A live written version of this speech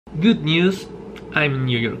Good news, I'm in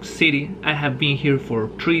New York City. I have been here for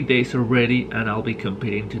 3 days already and I'll be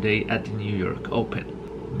competing today at the New York Open.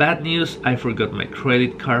 Bad news, I forgot my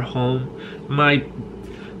credit card home.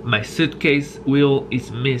 My suitcase wheel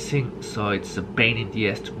is missing, so it's a pain in the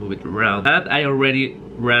ass to move it around. And I already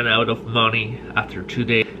ran out of money after 2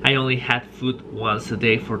 days. I only had food once a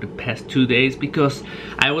day for the past 2 days because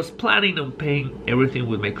I was planning on paying everything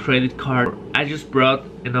with my credit card. I just brought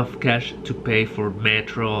enough cash to pay for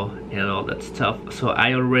metro and all that stuff, so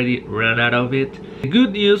I already ran out of it. The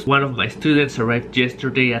good news, one of my students arrived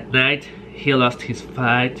yesterday at night. He lost his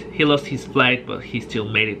flight, but he still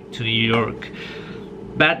made it to New York.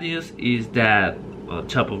 Bad news is that on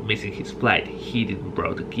top of missing his flight, he didn't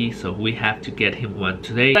bring the key, so we have to get him one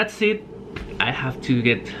today. That's it. I have to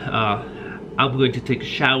get, I'm going to take a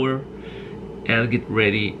shower and get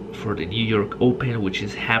ready for the New York Open, which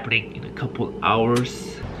is happening in a couple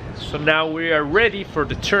hours. So now we are ready for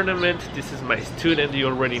the tournament. This is my student, you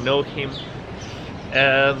already know him.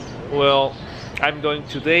 And well, I'm going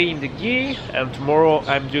today in the gi, and tomorrow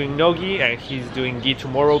I'm doing no gi, and he's doing gi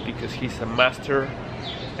tomorrow because he's a master,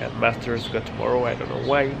 and masters got tomorrow, I don't know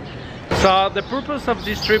why. So the purpose of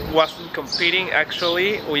this trip wasn't competing,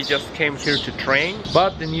 actually, we just came here to train,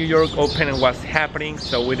 but the New York Open was happening,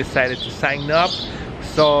 so we decided to sign up.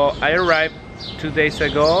 So I arrived 2 days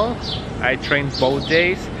ago, I trained both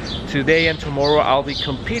days. Today and tomorrow I'll be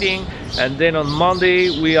competing, and then on Monday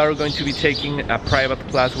we are going to be taking a private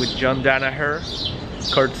class with John Danaher,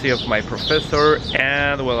 courtesy of my professor,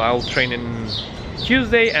 and well, I'll train in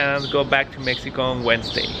Tuesday and go back to Mexico on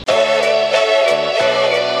Wednesday.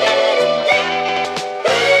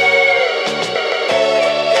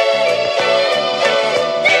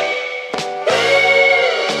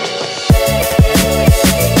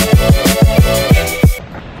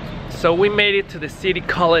 So we made it to the City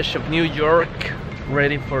College of New York,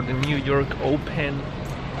 ready for the New York Open,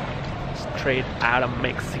 straight out of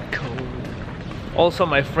Mexico. Also,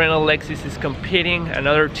 my friend Alexis is competing,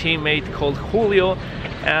 another teammate called Julio,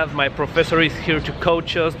 and my professor is here to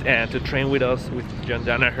coach us and to train with us with John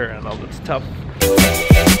Danaher and all that stuff.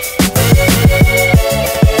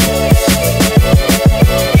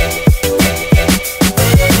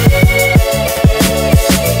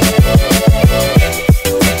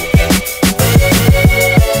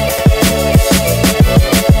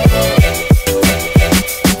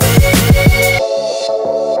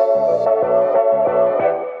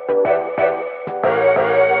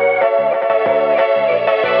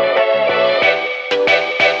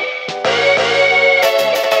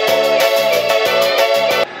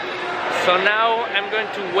 So now I'm going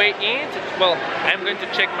to weigh in. Well, I'm going to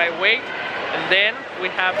check my weight, and then we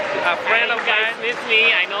have a friend of mine. Miss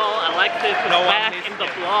me. I know Alexis is back in the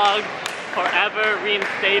vlog, forever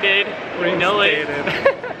reinstated. We know it.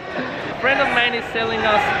 A friend of mine is selling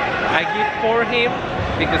us a gift for him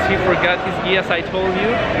because he forgot his gi, as I told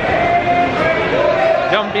you.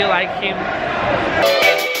 Don't be like him.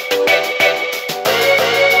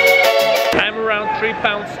 I'm around 3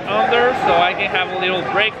 pounds under, so I can have a little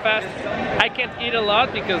breakfast. I can't eat a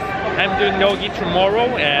lot because I'm doing no-gi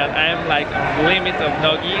tomorrow and I'm like on the limit of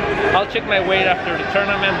no-gi. I'll check my weight after the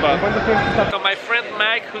tournament, but... So my friend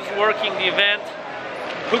Mike, who's working the event,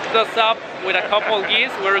 hooked us up with a couple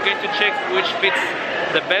gis. We're going to check which fits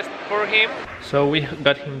the best for him. So we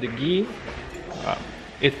got him the gi.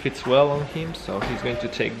 It fits well on him, so he's going to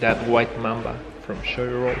take that white mamba from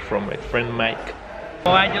Shoyoroll from my friend Mike. So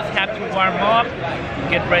I just have to warm up,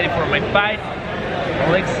 get ready for my fight.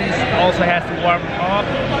 Alexis also has to warm up.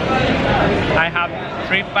 I have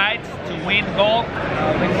 3 fights to win gold.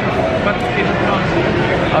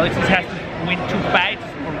 Alexis has to win 2 fights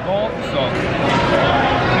for gold, so it's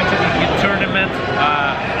going to be a good tournament.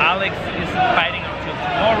 Alex isn't fighting until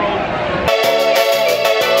tomorrow.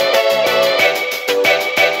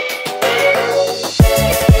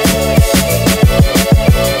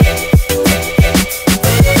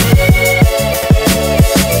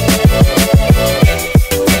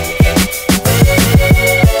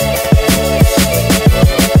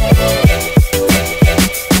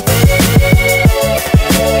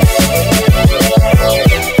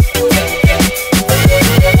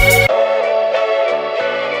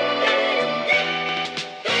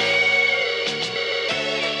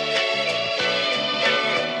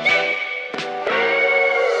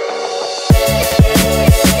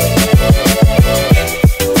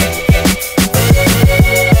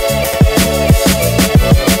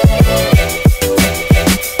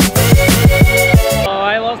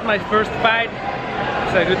 My first fight.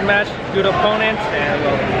 It's a good match, good opponent, and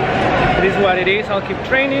well, it is what it is. I'll keep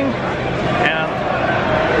training and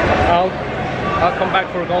I'll I'll come back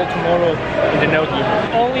for gold tomorrow in the no gear.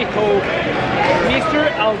 Only hope, Mr.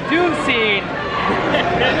 Aldunsin.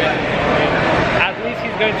 At least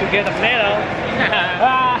he's going to get a medal.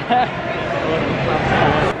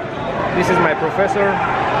 This is my professor.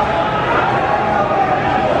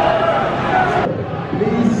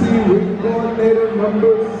 Please see ring coordinator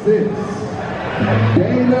number 6,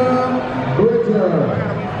 Dana Bridger.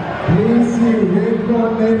 Please see ring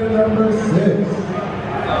coordinator number 6.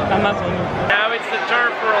 Now it's the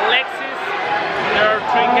turn for Alexis. There are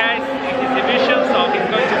 3 guys in his division, so he's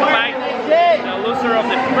going to fight the loser of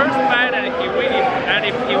the first fight, and if he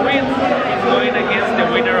wins, he's going against the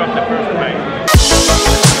winner of the first fight.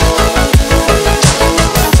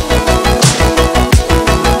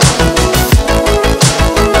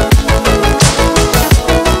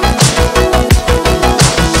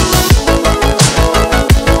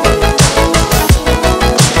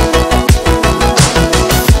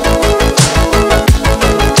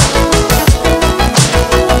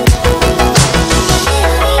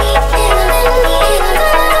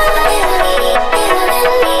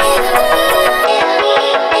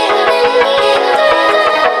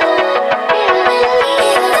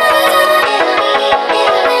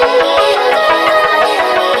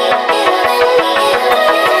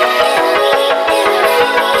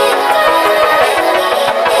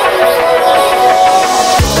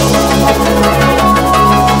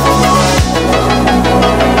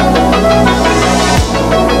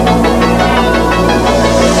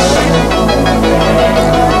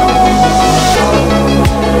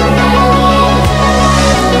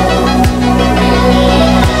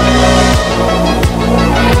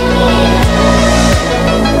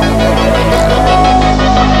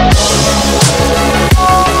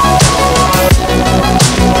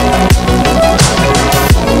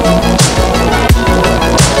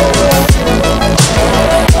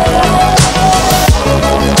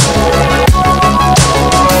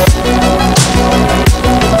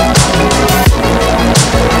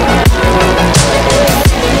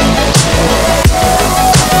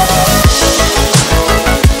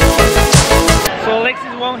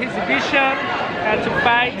 Had to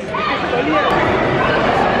fight.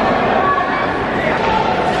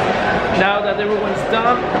 Now that everyone's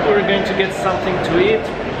done, we're going to get something to eat.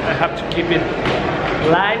 I have to keep it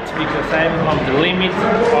light because I'm on the limit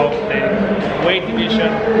of the weight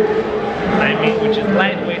division. I mean, which is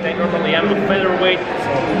lightweight. I normally am a featherweight, so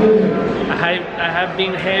I have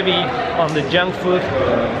been heavy on the junk food.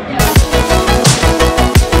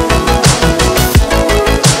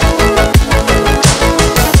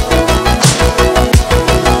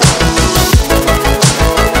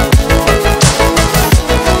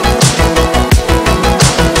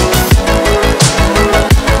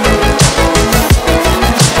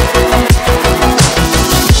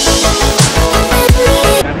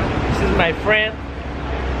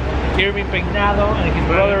 Peinado and his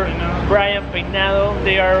brother Brian Peinado.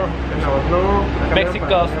 They are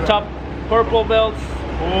Mexico's top purple belts.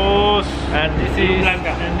 And this is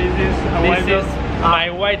my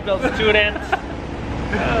white belt student.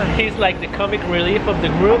 He's like the comic relief of the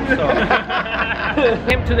group. So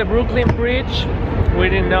came to the Brooklyn Bridge. We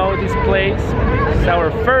didn't know this place. It's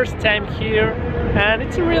our first time here, and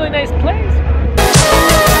it's a really nice place.